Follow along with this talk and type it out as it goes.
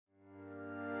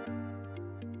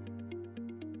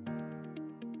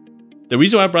the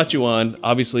reason why I brought you on,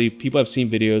 obviously people have seen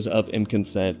videos of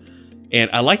mConsent, and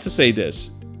I like to say this,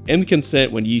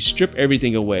 mConsent, when you strip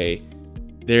everything away,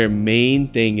 their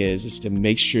main thing is to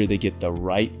make sure they get the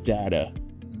right data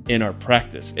in our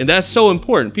practice. And that's so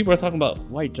important. People are talking about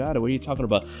white data. What are you talking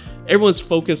about? Everyone's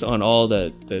focused on all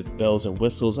the bells and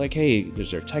whistles, like, hey,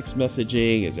 is there text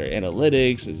messaging? Is there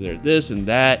analytics? Is there this and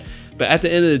that? But at the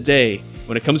end of the day,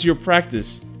 when it comes to your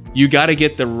practice, you got to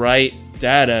get the right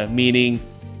data, meaning,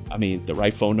 I mean, the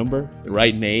right phone number, the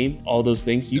right name, all those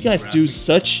things. You guys do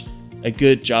such a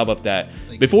good job of that.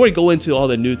 Before we go into all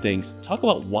the new things, talk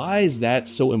about why is that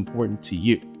so important to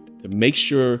you to make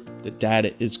sure the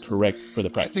data is correct for the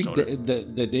practice owner? I think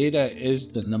the data is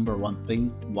the number one thing.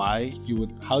 Why you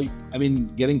would, I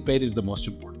mean, getting paid is the most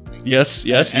important thing. Yes.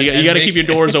 You got to keep your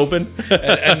doors open.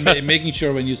 and making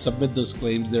sure when you submit those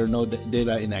claims, there are no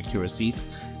data inaccuracies.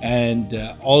 And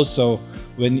also,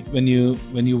 when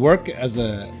you work as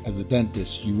a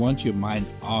dentist, you want your mind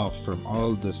off from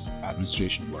all this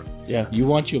administration work. Yeah. You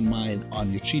want your mind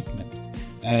on your treatment.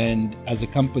 And as a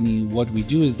company, what we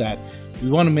do is that we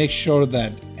want to make sure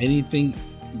that anything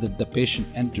that the patient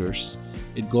enters,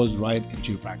 it goes right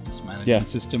into your practice management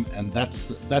system, and that's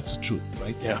the truth,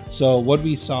 right? Yeah. So what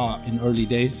we saw in early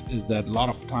days is that a lot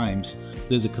of times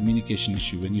there's a communication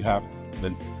issue when you have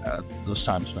those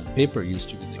times when paper used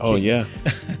to be the king.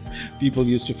 People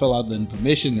used to fill out the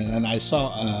information, and I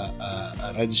saw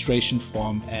a registration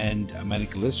form and a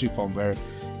medical history form where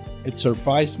it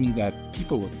surprised me that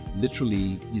people would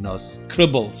literally,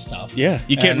 scribble stuff. Yeah,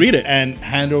 you can't read it. And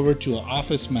hand over to an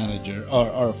office manager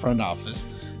or a front office.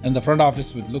 And the front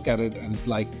office would look at it and it's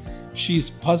like,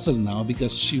 she's puzzled now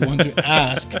because she wants to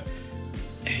ask,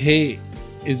 hey,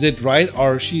 is it right?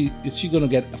 Or is she going to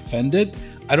get offended?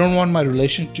 I don't want my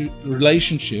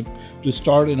relationship to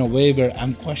start in a way where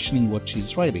I'm questioning what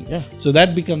she's writing. Yeah. So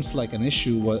that becomes like an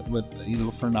issue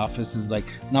with front office is like,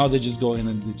 now they just go in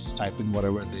and they just type in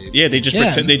whatever they just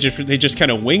pretend, they just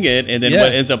kind of wing it, and then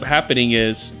what ends up happening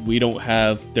is we don't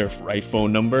have their right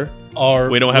phone number, or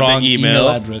we don't have wrong the email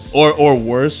address, or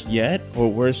worse yet,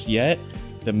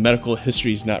 the medical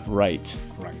history is not right.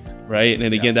 Correct. Right,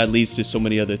 and again, that leads to so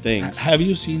many other things. Have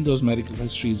you seen those medical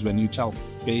histories when you tell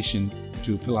patient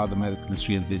to fill out the medical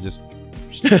history and they just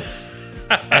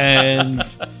and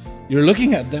you're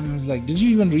looking at them and like, did you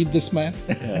even read this, man?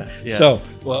 Yeah. So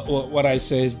what I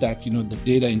say is that the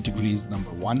data integrity is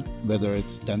number one, whether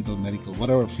it's dental, medical,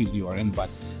 whatever field you are in, but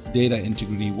data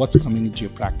integrity, what's coming into your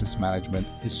practice management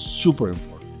is super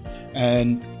important.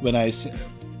 And when I say,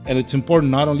 and it's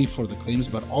important not only for the claims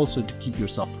but also to keep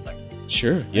yourself protected.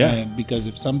 Sure. Yeah. Because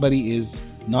if somebody is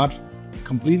not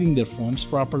completing their forms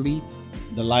properly,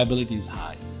 the liability is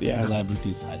high. Yeah. The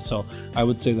liability is high. So I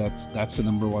would say that's the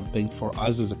number one thing for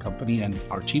us as a company, and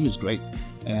our team is great.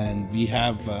 And we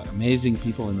have amazing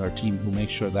people in our team who make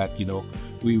sure that,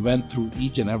 we went through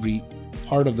each and every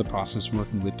part of the process,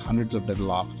 working with hundreds of dental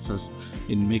offices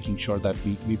in making sure that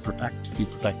we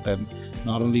protect them,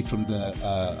 not only from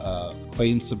the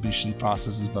claim submission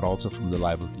processes, but also from the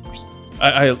liability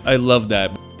perspective. I love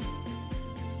that.